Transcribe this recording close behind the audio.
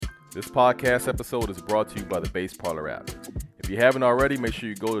This podcast episode is brought to you by the Bass Parlor app. If you haven't already, make sure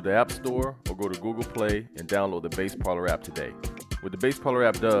you go to the App Store or go to Google Play and download the Bass Parlor app today. What the Bass Parlor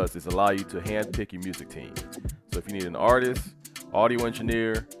app does is allow you to handpick your music team. So if you need an artist, audio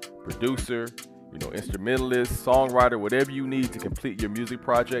engineer, producer, instrumentalist, songwriter, whatever you need to complete your music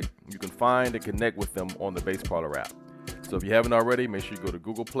project, you can find and connect with them on the Bass Parlor app. So if you haven't already, make sure you go to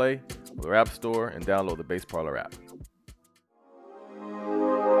Google Play or App Store and download the Bass Parlor app.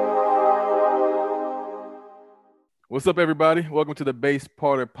 What's up, everybody? Welcome to the Bass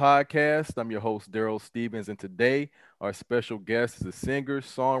Parlor podcast. I'm your host, Daryl Stevens, and today our special guest is a singer,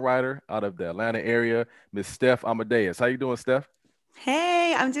 songwriter out of the Atlanta area, Miss Steph Amadeus. How you doing, Steph?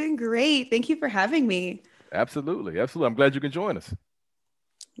 Hey, I'm doing great. Thank you for having me. Absolutely. I'm glad you can join us.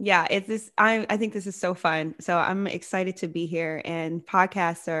 Yeah, I think this is so fun. So I'm excited to be here, and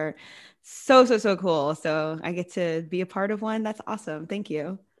podcasts are so cool. So I get to be a part of one. That's awesome. Thank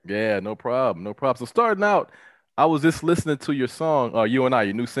you. Yeah, no problem. So starting out, I was just listening to your song, You and I,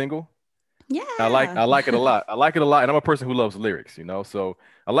 your new single. Yeah. I like it a lot. And I'm a person who loves lyrics, so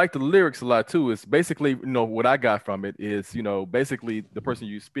I like the lyrics a lot too. It's basically, what I got from it is, basically the person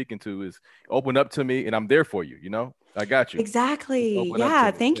you're speaking to is open up to me and I'm there for you, I got you. Exactly. Yeah.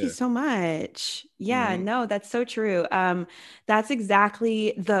 Thank you so much. Yeah, no, that's so true. That's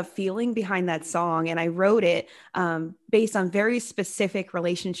exactly the feeling behind that song. And I wrote it based on very specific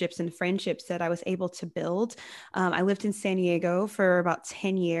relationships and friendships that I was able to build. I lived in San Diego for about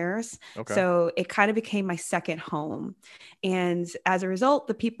 10 years. Okay. So it kind of became my second home. And as a result,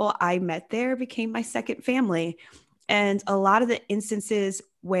 the people I met there became my second family. And a lot of the instances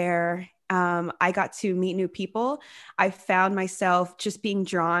where I got to meet new people, I found myself just being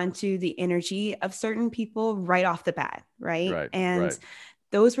drawn to the energy of certain people right off the bat, right? And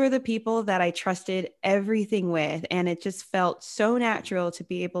those were the people that I trusted everything with. And it just felt so natural to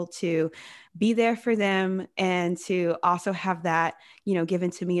be able to be there for them and to also have that,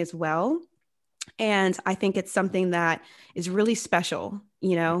 given to me as well. And I think it's something that is really special.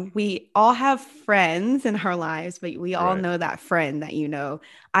 We all have friends in our lives, but we all know that friend that,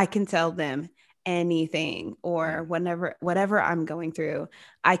 I can tell them anything or whatever I'm going through,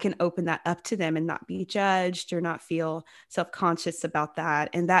 I can open that up to them and not be judged or not feel self-conscious about that.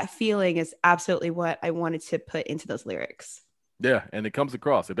 And that feeling is absolutely what I wanted to put into those lyrics. Yeah, and it comes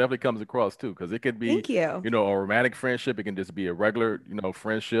across. It definitely comes across too, because it could be, Thank you. A romantic friendship. It can just be a regular,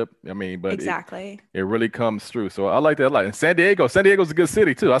 friendship. But exactly, it really comes through. So I like that a lot. And San Diego's a good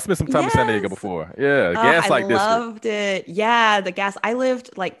city too. I spent some time in San Diego before. Yeah, Gaslight District. I loved it. Yeah, I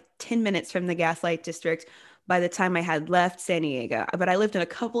lived like 10 minutes from the Gaslight District by the time I had left San Diego, but I lived in a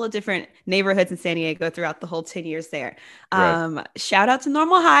couple of different neighborhoods in San Diego throughout the whole 10 years there. Shout out to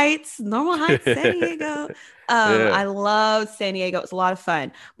Normal Heights, San Diego. I loved San Diego. It was a lot of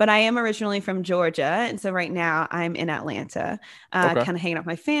fun, but I am originally from Georgia. And so right now I'm in Atlanta, kind of hanging out with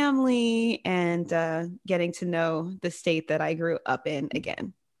my family and getting to know the state that I grew up in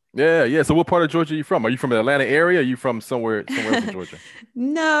again. Yeah. So what part of Georgia are you from? Are you from the Atlanta area? Or are you from somewhere else in Georgia?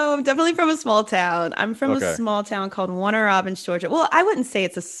 No, I'm definitely from a small town. I'm from a small town called Warner Robins, Georgia. Well, I wouldn't say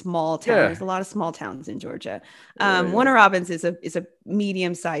it's a small town. Yeah. There's a lot of small towns in Georgia. Warner Robins is a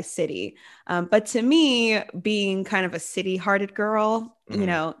medium-sized city. But to me, being kind of a city-hearted girl,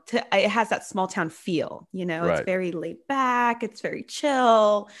 it has that small town feel. It's very laid back. It's very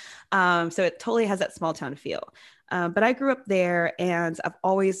chill. So it totally has that small town feel. But I grew up there and I've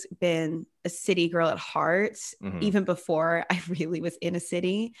always been a city girl at heart, even before I really was in a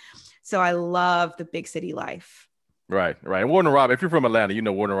city. So I love the big city life. Right. And Warner Robins, if you're from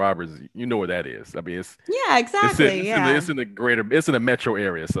Atlanta, Warner Robins, you know where that is. I mean, exactly. It's in the metro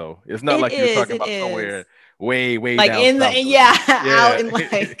area. So it's not like you're talking about somewhere way like down in south. Out in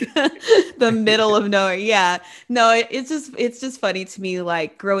like the middle of nowhere. Yeah. No, it's just funny to me,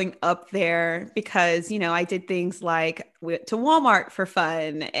 like growing up there, because I did things like went to Walmart for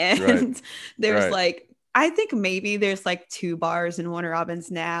fun, and there's like, I think maybe there's like 2 bars in Warner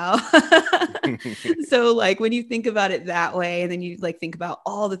Robins now. So like when you think about it that way, and then you like think about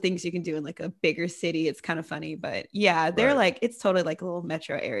all the things you can do in like a bigger city, it's kind of funny. But yeah, they're like, it's totally like a little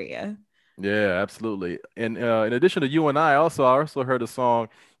metro area. Yeah, absolutely. And in addition to You and I also heard a song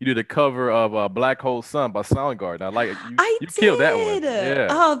you did a cover of Black Hole Sun by Soundgarden. I like it. You killed that one. Yeah.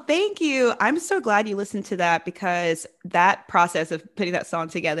 Oh, thank you. I'm so glad you listened to that, because that process of putting that song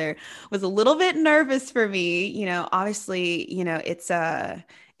together was a little bit nervous for me. Obviously, it's a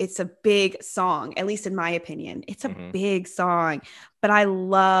big song, at least in my opinion. It's a big song, but I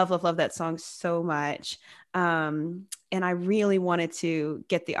love that song so much. and I really wanted to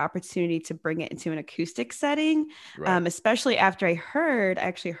get the opportunity to bring it into an acoustic setting, Right. especially after I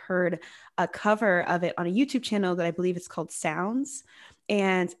actually heard a cover of it on a YouTube channel that I believe it's called Sounds.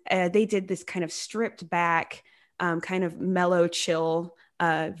 And they did this kind of stripped back, kind of mellow, chill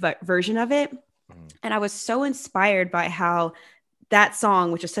version of it. Mhm. And I was so inspired by how that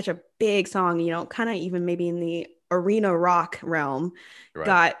song, which is such a big song, kind of even maybe in the arena rock realm, Right.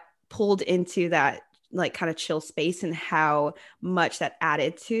 got pulled into that like kind of chill space, and how much that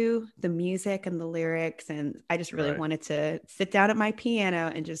added to the music and the lyrics. And I just really Right. wanted to sit down at my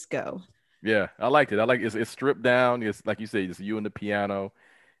piano and just go. Yeah, I liked it. I like it's stripped down. It's like you say, it's you and the piano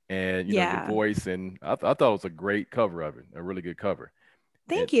and your Yeah. voice, and I thought it was a great cover of it, a really good cover.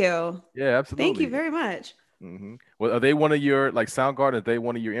 And Thank you. yeah, Thank you absolutely. very much. Well, are they one of your like Soundgarden? Are they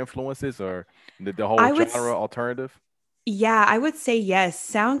one of your influences, or the whole I would genre alternative? Yeah, I would say yes.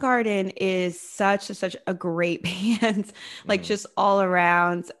 Soundgarden is such a great band, like Hmm. just all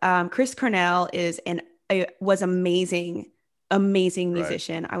around. Chris Cornell was amazing Right.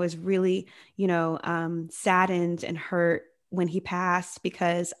 musician. I was really, saddened and hurt when he passed,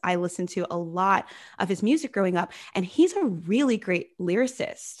 because I listened to a lot of his music growing up, and he's a really great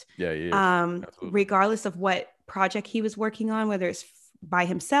lyricist. Yeah, he is. Absolutely. Regardless of what project he was working on, whether it's by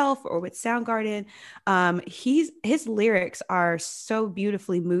himself or with Soundgarden, his lyrics are so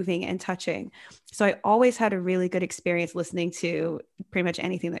beautifully moving and touching. So I always had a really good experience listening to pretty much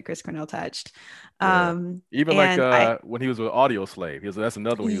anything that Chris Cornell touched. Yeah. Even like And I when he was with Audio Slave, that's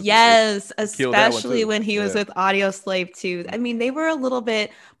another one Yes, he killed that one especially too. when he was Yeah. with Audio Slave too. I Mhm. mean, they were a little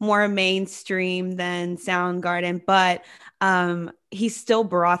bit more mainstream than Soundgarden, but he still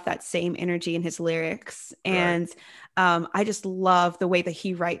brought that same energy in his lyrics. Right. And I just love the way that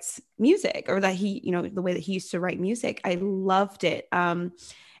he writes music, or that the way that he used to write music. I loved it.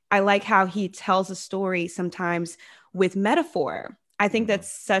 I like how he tells a story sometimes with metaphor. I think Hmm.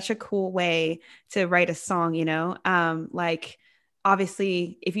 that's such a cool way to write a song, like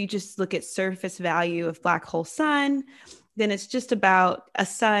obviously if you just look at surface value of Black Hole Sun, then it's just about a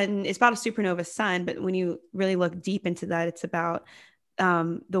sun, it's about a supernova sun. But when you really look deep into that, it's about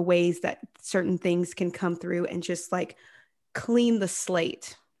the ways that certain things can come through and just like clean the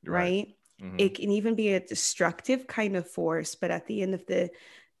slate, Right. right? Hmm. It can even be a destructive kind of force, but at the end of the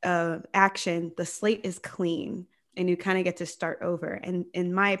action, the slate is clean and you kind of get to start over. And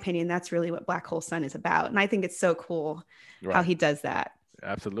in my opinion, that's really what Black Hole Sun is about. And I think it's so cool how Right. he does that.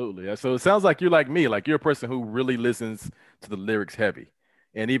 Absolutely. Yeah. So it sounds like you're like me, like you're a person who really listens to the lyrics heavy.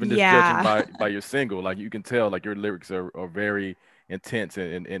 And even just judging Yeah. by your single, like you can tell like your lyrics are very intense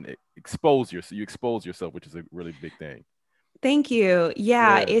and you expose yourself, which is a really big thing. Thank you.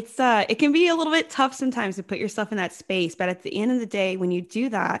 Yeah, Yeah. it can be a little bit tough sometimes to put yourself in that space, but at the end of the day, when you do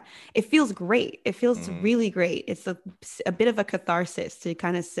that, it feels great. It feels Hmm. really great. It's a bit of a catharsis to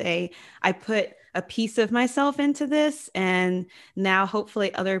kind of say, I put a piece of myself into this, and now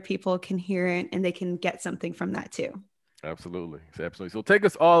hopefully other people can hear it and they can get something from that too. Absolutely. Absolutely. So take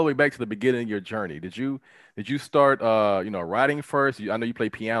us all the way back to the beginning of your journey. Did you start writing first? I know you play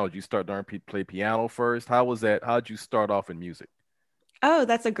piano. Did you start learning play piano first? How was that? How did you start off in music? Oh,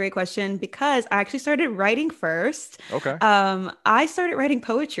 that's a great question, because I actually started writing first. Okay. I started writing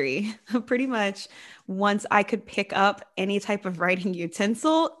poetry pretty much once I could pick up any type of writing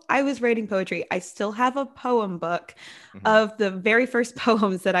utensil. I was writing poetry. I still have a poem book Hmm. of the very first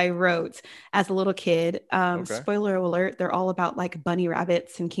poems that I wrote as a little kid. Okay. Spoiler alert, they're all about like bunny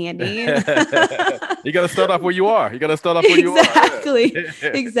rabbits and candy. You got to start off where you are. You got to start off where you are. Exactly. Yeah.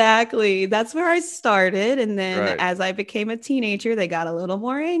 Exactly. That's where I started. And then Right. as I became a teenager, they got a little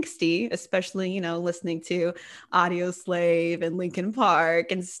more angsty, especially, listening to Audio Slave and Linkin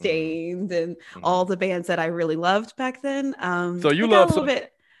Park and Hmm. Stained and Hmm. all the bands that I really loved back then. So you They got a love so little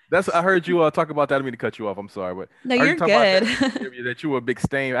bit. that's I heard you talk about that. I didn't mean to cut you off. I'm sorry, but No, I heard you you're talk about that good. in the interview that you were a big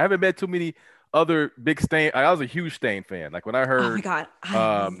Stain. I haven't met too many other big Stain. I was a huge Stain fan. Like when I Oh my heard, God.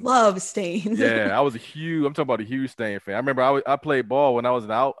 I um, love Stained. yeah, I was a huge. I'm talking about a huge Stain fan. I remember I played ball when I was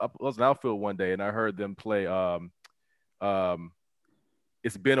an outfield one day, and I heard them play. Um,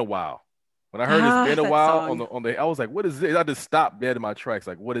 it's been a while. When I heard it's Ah, been a that while song. I was like, what is this? I just stopped dead in my tracks.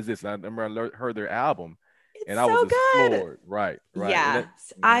 Like, what is this? And I remember heard their album, It's and I was so just good. floored. Right, right, and Yeah, it.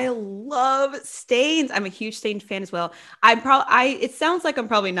 I Mhm. love Stains. I'm a huge Stained fan as well. I'm probably I it sounds like I'm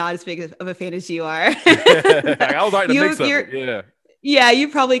probably not as big of a fan as you are. I was right in the you mix of you're it. Yeah. Yeah, you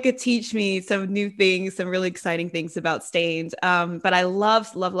probably could teach me some new things, some really exciting things about Stained. But I love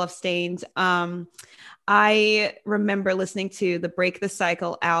Stained. I remember listening to the Break the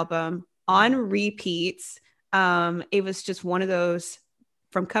Cycle album on Mhm. repeats. It was just one of those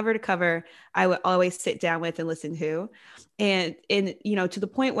from cover to cover, I would always sit down with and listen to. And to the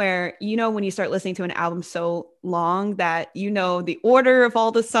point where, when you start listening to an album so long that the order of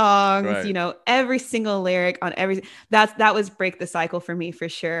all the songs, Right. Every single lyric on that was break the cycle for me for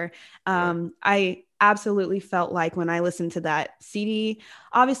sure. Right. I absolutely felt like when I listened to that CD,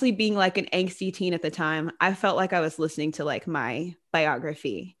 obviously being like an angsty teen at the time, I felt like I was listening to like my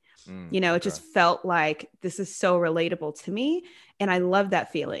biography. It Okay. just felt like this is so relatable to me. And I love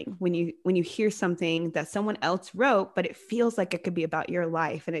that feeling when you hear something that someone else wrote, but it feels like it could be about your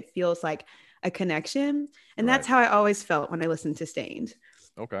life and it feels like a connection. And Right. that's how I always felt when I listened to Stained.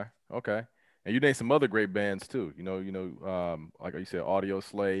 Okay. Okay. And you named some other great bands too. Like you said, Audio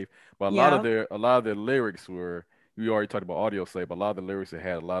Slave. But Yeah. a lot of their lyrics were. You already talked about Audio Slave, but a lot of the lyrics that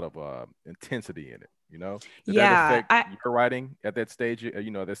had a lot of intensity in it. Did that Yeah. affect your writing at that stage?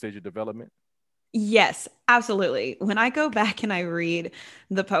 That stage of development. Yes, absolutely. When I go back and I read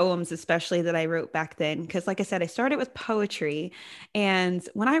the poems, especially that I wrote back then, because like I said, I started with poetry. And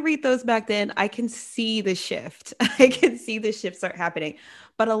when I read those back then, I can see the shift. I can see the shift start happening.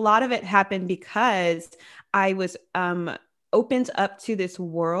 But a lot of it happened because I was opened up to this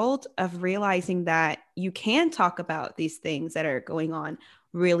world of realizing that you can talk about these things that are going on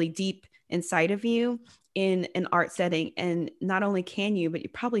really deep inside of you in an art setting. And not only can you, but you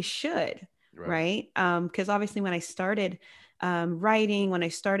probably should, Right. right? Because obviously when I started writing, when I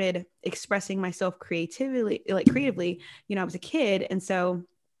started expressing myself creatively, I was a kid. And so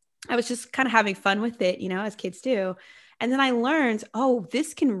I was just kind of having fun with it, as kids do. And then I learned, oh,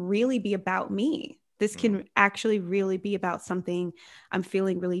 this can really be about me. This Mm. can actually really be about something I'm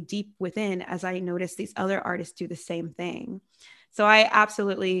feeling really deep within as I notice these other artists do the same thing. So I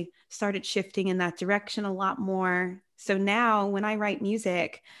absolutely started shifting in that direction a lot more. So now when I write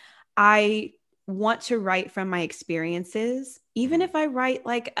music, I want to write from my experiences. Even if I write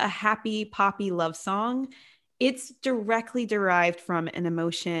like a happy poppy love song, it's directly derived from an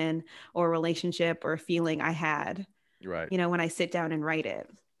emotion or relationship or a feeling I had, Right. when I sit down and write it.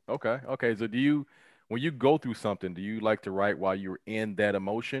 Okay. Okay. So when you go through something, do you like to write while you're in that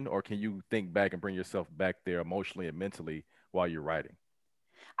emotion, or can you think back and bring yourself back there emotionally and mentally while you're writing?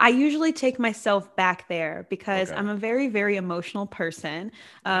 I usually take myself back there because Okay. I'm a very, very emotional person.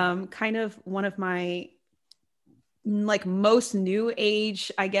 Mm. Kind of one of my like most new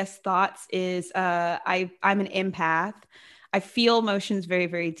age, I guess, thoughts is I'm an empath. I feel emotions very,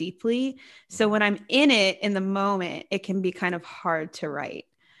 very deeply. So Mm. when I'm in it in the moment, it can be kind of hard to write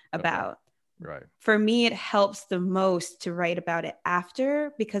Okay. about. Right. For me, it helps the most to write about it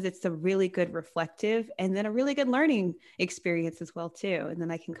after because it's a really good reflective and then a really good learning experience as well too. And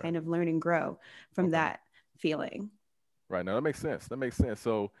then I can Okay. kind of learn and grow from Okay. that feeling. Right. Now that makes sense. That makes sense.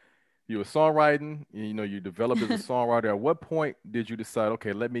 So you were songwriting, you developed as a songwriter. At what point did you decide,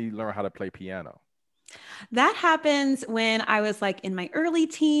 okay, let me learn how to play piano? That happens when I was like in my early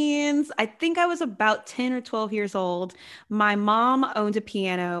teens. I think I was about 10 or 12 years old. My mom owned a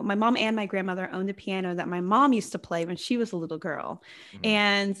piano. My mom and my grandmother owned a piano that my mom used to play when she was a little girl. Hmm.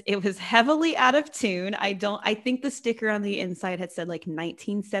 And it was heavily out of tune. I think the sticker on the inside had said like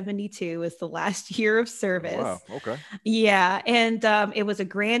 1972 was the last year of Oh, wow. service. Okay. Yeah, and it was a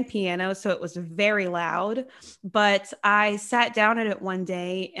grand piano, so it was very loud. But I sat down at it one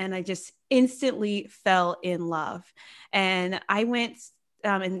day and I just instantly fell in love. And I went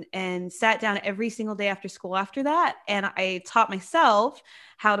and sat down every single day after school after that. And I taught myself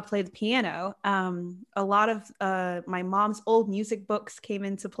how to play the piano. A lot of my mom's old music books came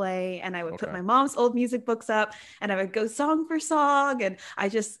into play, and I would put Okay. my mom's old music books up and I would go song for song. And I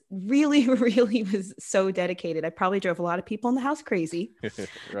just really, really was so dedicated. I probably drove a lot of people in the house crazy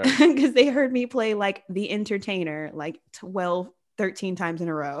Right. because they heard me play like the entertainer like 12, 13 times in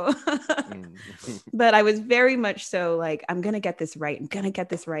a row. Mm. But I was very much so like, I'm going to get this right. I'm going to get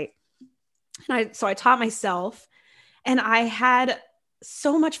this right. So I taught myself and I had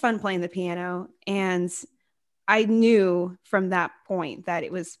so much fun playing the piano. And I knew from that point that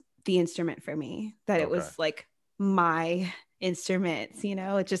it was the instrument for me, that it Okay. was like my instrument,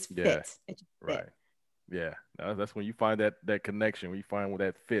 it just Yeah. fit. It just fit. Right. Yeah. That's when you find that connection, when you find where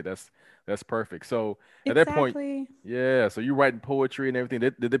that fit. That's perfect. So at that point, Exactly. yeah. So you writing poetry and everything.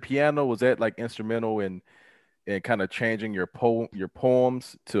 Did the piano, was that like instrumental in kind of changing your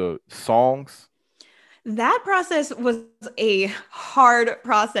poems to songs? That process was a hard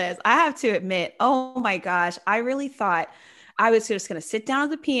process. I have to admit, oh my gosh, I really thought I was just going to sit down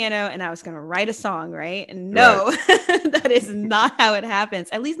at the piano and I was going to write a song, right? And Right. no, that is not how it happens,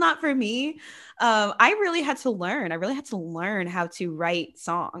 at least not for me. I really had to learn. I really had to learn how to write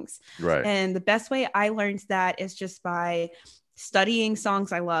songs. Right. And the best way I learned that is just by studying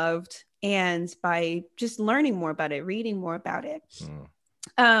songs I loved and by just learning more about it, reading more about it. Mm.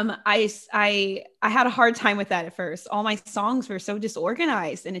 I had a hard time with that at first. All my songs were so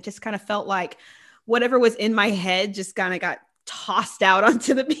disorganized, and it just kind of felt like whatever was in my head just kind of got tossed out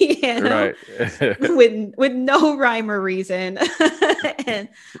onto the piano Right. with no rhyme or reason. And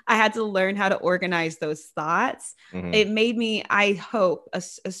I had to learn how to organize those thoughts. Mhm. It made me, I hope, a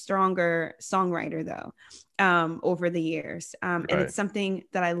stronger songwriter though, over the years. And Right. it's something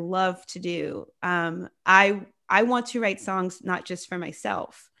that I love to do. I want to write songs not just for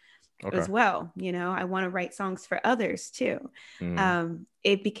myself Okay. as well. You know, I want to write songs for others too. Mhm.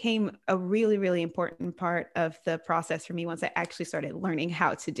 It became a really, really important part of the process for me once I actually started learning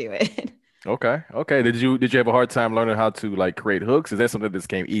how to do it. Okay. Okay. Did you have a hard time learning how to like create hooks? Is that something that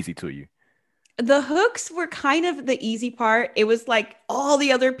came easy to you? The hooks were kind of the easy part. It was like all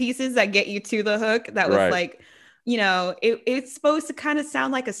the other pieces that get you to the hook that was Right. like, you know, it's supposed to kind of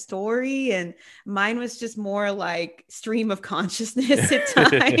sound like a story. And mine was just more like stream of consciousness at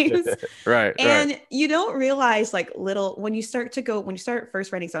times. Right. Right. And you don't realize like little when you start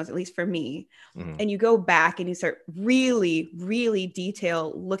first writing songs, at least for me, Mhm. and you go back and you start really, really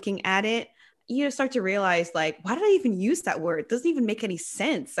detail looking at it, you start to realize like, why did I even use that word? It doesn't even make any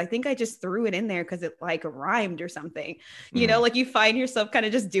sense. I think I just threw it in there because it like rhymed or something. You know, Mhm. like you find yourself kind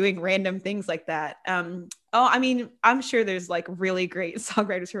of just doing random things like that. Oh, I mean, I'm sure there's like really great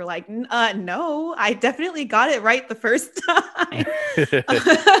songwriters who are like, no, I definitely got it right the first time.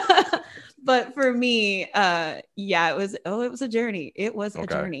 But for me, yeah, it was a journey. It was a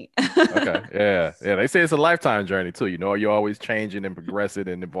Okay. journey. Okay. Yeah. Yeah. They say it's a lifetime journey too. You're always changing and progressing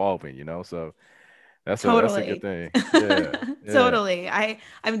and evolving, So that's a good Totally. thing. Yeah. Yeah. Totally.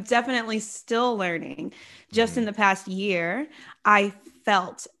 I'm definitely still learning. Just in Mhm. the past year, I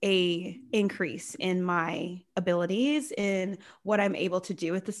felt a increase in my abilities in what I'm able to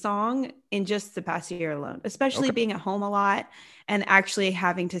do with the song in just the past year alone, especially Okay. being at home a lot and actually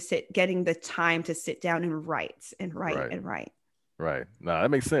having to getting the time to sit down and write and write Right. and write. Right. No,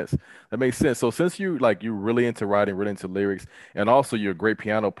 that makes sense. That makes sense. So since you're really into writing, really into lyrics, and also you're a great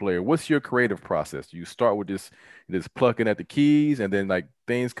piano player, what's your creative process? Do you start with this plucking at the keys and then like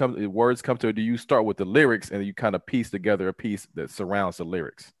words come to it? Do you start with the lyrics and you kind of piece together a piece that surrounds the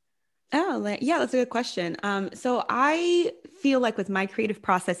lyrics? Oh, yeah, that's a good question. So I feel like with my creative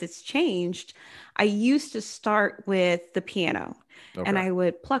process, it's changed. I used to start with the piano and Okay. I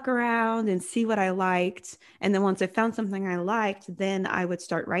would pluck around and see what I liked. And then once I found something I liked, then I would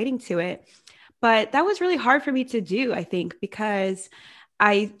start writing to it. But that was really hard for me to do, I think, because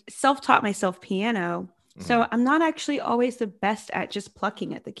I self-taught myself piano. Hmm. So I'm not actually always the best at just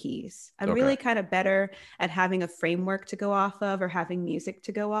plucking at the keys. I'm Okay. really kind of better at having a framework to go off of or having music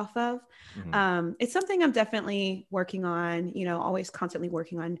to go off of. Hmm. It's something I'm definitely working on, you know, always constantly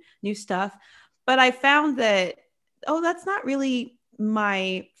working on new stuff. But I found that, oh, that's not really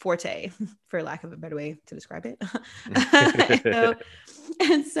my forte, for lack of a better way to describe it. so,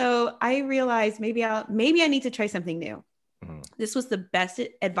 and so I realized maybe I need to try something new. Hmm. This was the best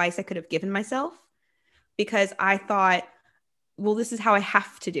advice I could have given myself because I thought, well, this is how I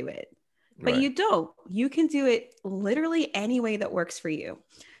have to do it. But Right. you don't. You can do it literally any way that works for you.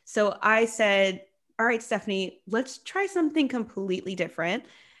 So I said, all right, Stephanie, let's try something completely different.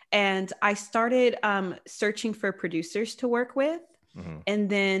 And I started searching for producers to work with. Hmm. And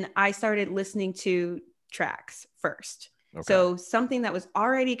then I started listening to tracks first. Okay. So something that was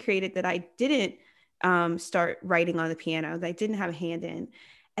already created that I didn't start writing on the piano, that I didn't have a hand in.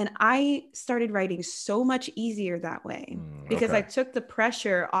 And I started writing so much easier that way because I Okay. took the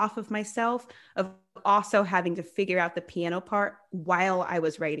pressure off of myself of also having to figure out the piano part while I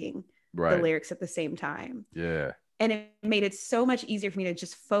was writing the Right. lyrics at the same time. Yeah. And it made it so much easier for me to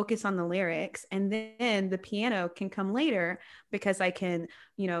just focus on the lyrics. And then the piano can come later because I can,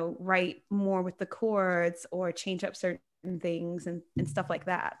 you know, write more with the chords or change up certain things and stuff like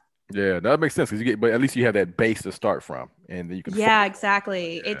that. Yeah. That makes sense because but at least you have that base to start from, and then you can Yeah, focus.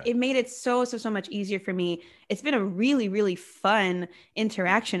 exactly. Yeah. It made it so much easier for me. It's been a really, really fun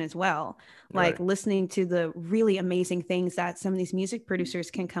interaction as well. Like Right. listening to the really amazing things that some of these music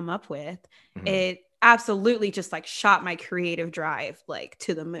producers can come up with. Hmm. It absolutely just like shot my creative drive like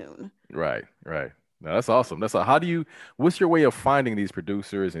to the moon. Right. Right. No, that's awesome. What's your way of finding these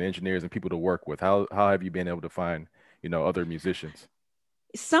producers and engineers and people to work with? How have you been able to find, other musicians?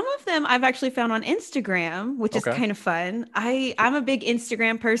 Some of them I've actually found on Instagram, which is Okay. kind of fun. I'm a big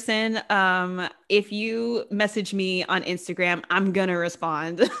Instagram person. If you message me on Instagram, I'm gonna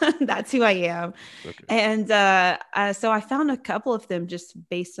respond. That's who I am. Okay. And so I found a couple of them just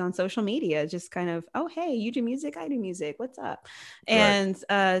based on social media, just kind of, oh, hey, you do music, I do music. What's up? Right.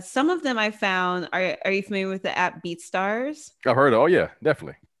 And some of them I found, are you familiar with the app BeatStars? I've heard of. Oh yeah,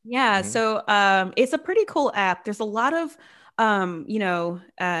 definitely. Yeah, Hmm. so it's a pretty cool app. There's a lot of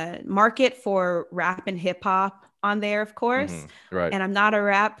market for rap and hip hop on there, of course. Right. And I'm not a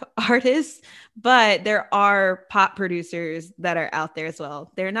rap artist, but there are pop producers that are out there as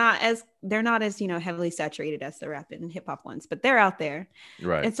well. They're not as heavily saturated as the rap and hip hop ones, but they're out there.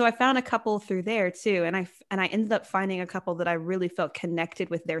 Right. And so I found a couple through there too, and I ended up finding a couple that I really felt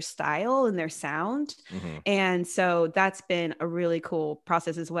connected with their style and their sound. Hmm. And so that's been a really cool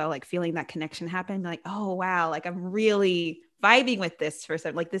process as well, like feeling that connection happen, like, oh wow, like I'm really vibing with this for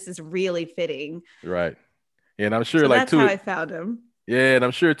some, like this is really fitting. Right. And I'm sure So like that's how too. I found him. Yeah, and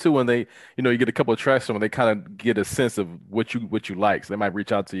I'm sure too when they, you get a couple of tracks from them, they kind of get a sense of what you like. So they might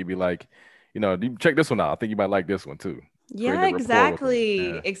reach out to you, be like, you check this one out. I think you might like this one too. Create Yeah, a rapport with them. exactly.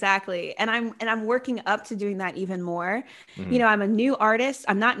 Yeah. Exactly. And I'm working up to doing that even more. Hmm. I'm a new artist.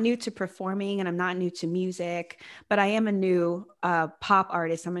 I'm not new to performing and I'm not new to music, but I am a new pop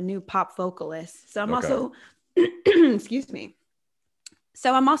artist. I'm a new pop vocalist. So I'm Okay. also excuse me.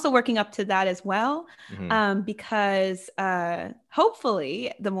 So I'm also working up to that as well, Hmm. because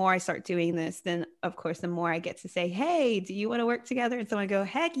hopefully the more I start doing this, then of course the more I get to say, hey, do you want to work together? And someone go,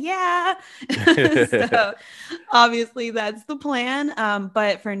 heck yeah. So obviously that's the plan.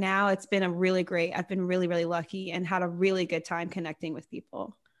 But for now, it's been I've been really, really lucky and had a really good time connecting with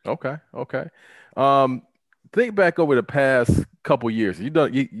people. Okay. Okay. Um, think back over the past couple years.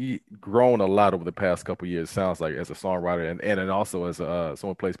 You grown a lot over the past couple years. Sounds like as a songwriter and then also as someone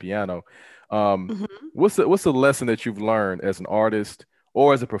who plays piano. Um, Mhm. what's the lesson that you've learned as an artist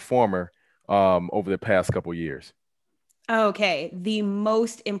or as a performer over the past couple years? Okay, the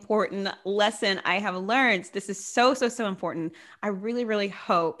most important lesson I have learned. This is so, so, so important. I really, really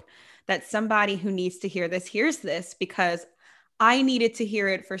hope that somebody who needs to hear this hears this because I needed to hear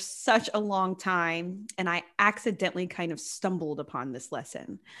it for such a long time. And I accidentally kind of stumbled upon this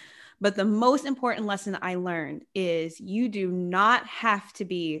lesson. But the most important lesson I learned is you do not have to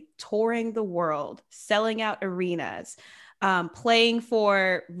be touring the world, selling out arenas, playing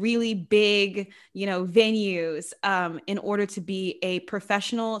for really big, venues, in order to be a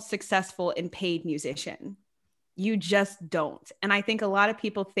professional, successful, and paid musician. You just don't. And I think a lot of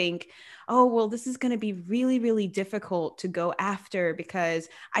people think, oh, well, this is going to be really, really difficult to go after because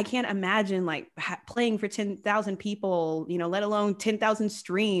I can't imagine like playing for 10,000 people, let alone 10,000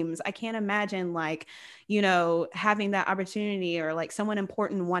 streams. I can't imagine like, having that opportunity or like someone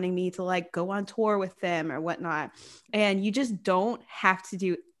important wanting me to like go on tour with them or whatnot. And you just don't have to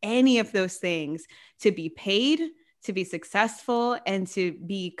do any of those things to be paid, to be successful, and to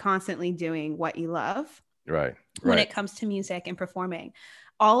be constantly doing what you love Right. when Right. it comes to music and performing.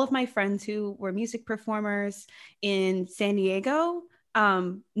 All of my friends who were music performers in San Diego,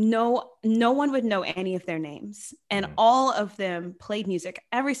 no one would know any of their names. And Hmm. all of them played music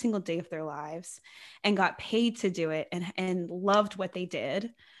every single day of their lives and got paid to do it and loved what they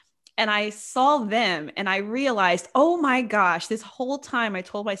did. And I saw them and I realized, oh my gosh, this whole time I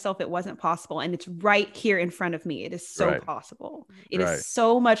told myself it wasn't possible. And it's right here in front of me. It is so Right. possible. It is Right.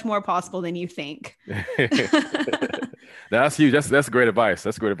 so much more possible than you think. That's huge. That's great advice.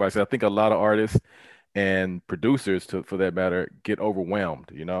 That's great advice. I think a lot of artists and producers, for that matter, get overwhelmed,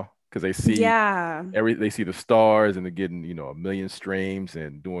 because Yeah. they see the stars and they're getting, 1 million streams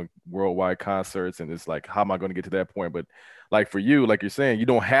and doing worldwide concerts, and it's like, how am I going to get to that point? But like for you, like you're saying, you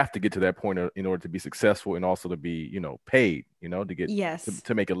don't have to get to that point in order to be successful and also to be, paid, to get Yes.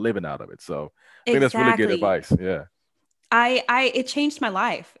 to make a living out of it. So I think that's really good Exactly. advice. Yeah. It changed my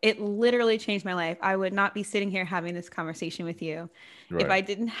life. It literally changed my life. I would not be sitting here having this conversation with you if Right. I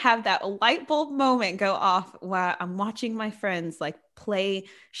didn't have that light bulb moment go off while I'm watching my friends like play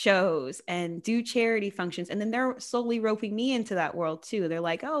shows and do charity functions. And then they're slowly roping me into that world too. They're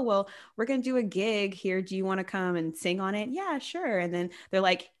like, oh, well, we're going to do a gig here. Do you want to come and sing on it? Yeah, sure. And then they're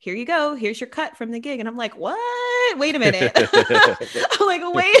like, here you go. Here's your cut from the gig. And I'm like, what? Wait a minute. I'm like,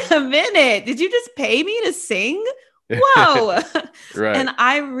 wait a minute. Did you just pay me to sing? Whoa. Right. And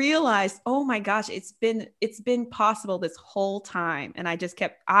I realized, oh my gosh, it's been possible this whole time. And I just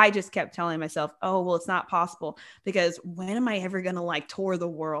kept telling myself, oh, well, it's not possible because when am I ever going to like tour the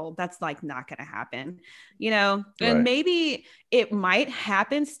world? That's like not going to happen, and Right. maybe it might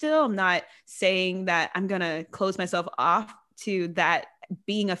happen still. I'm not saying that I'm going to close myself off to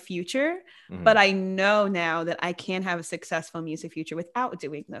being a future, Hmm. but I know now that I can have a successful music future without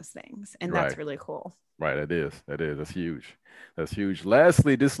doing those things. And that's Right. really cool. Right. That is. That is. That's huge. That's huge.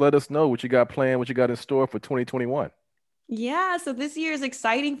 Lastly, just let us know what you got planned, what you got in store for 2021. Yeah, so this year is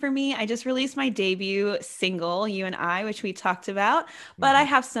exciting for me. I just released my debut single, You and I, which we talked about, but I Hmm.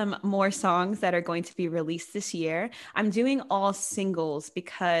 have some more songs that are going to be released this year. I'm doing all singles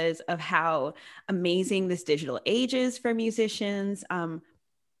because of how amazing this digital age is for musicians.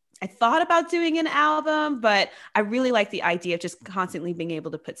 I thought about doing an album, but I really like the idea of just constantly being able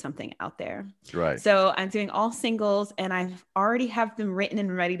to put something out there. Right. So I'm doing all singles and I've already have them written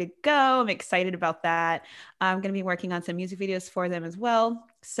and ready to go. I'm excited about that. I'm going to be working on some music videos for them as well.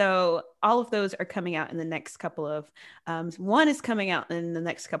 So all of those are coming out in the next couple of, one is coming out in the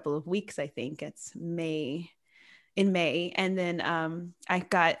next couple of weeks. I think it's in May. And then I've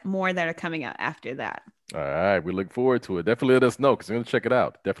got more that are coming out after that. All right. We look forward to it. Definitely let us know because we're going to check it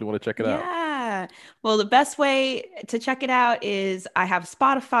out. Definitely want to check it out. Yeah. Well, the best way to check it out is I have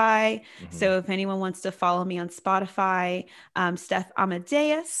Spotify. Hmm. So if anyone wants to follow me on Spotify, Steph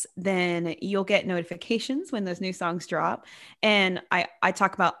Amadeus, then you'll get notifications when those new songs drop. And I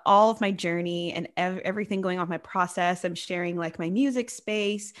talk about all of my journey and everything going on my process. I'm sharing like my music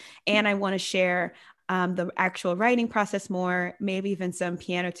space, and I want to share the actual writing process more, maybe even some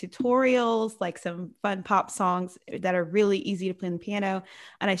piano tutorials, like some fun pop songs that are really easy to play on the piano.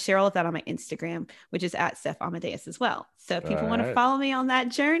 And I share all of that on my Instagram, which is at Steph Amadeus as well. So if All people want to right. follow me on that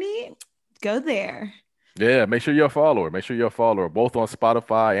journey, go there. Yeah. Make sure you're a follower. Make sure you're a follower both on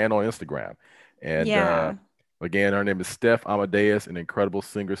Spotify and on Instagram. And Yeah. again, her name is Steph Amadeus, an incredible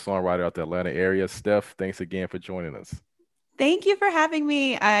singer-songwriter out the Atlanta area. Steph, thanks again for joining us. Thank you for having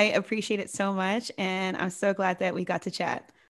me. I appreciate it so much. And I'm so glad that we got to chat.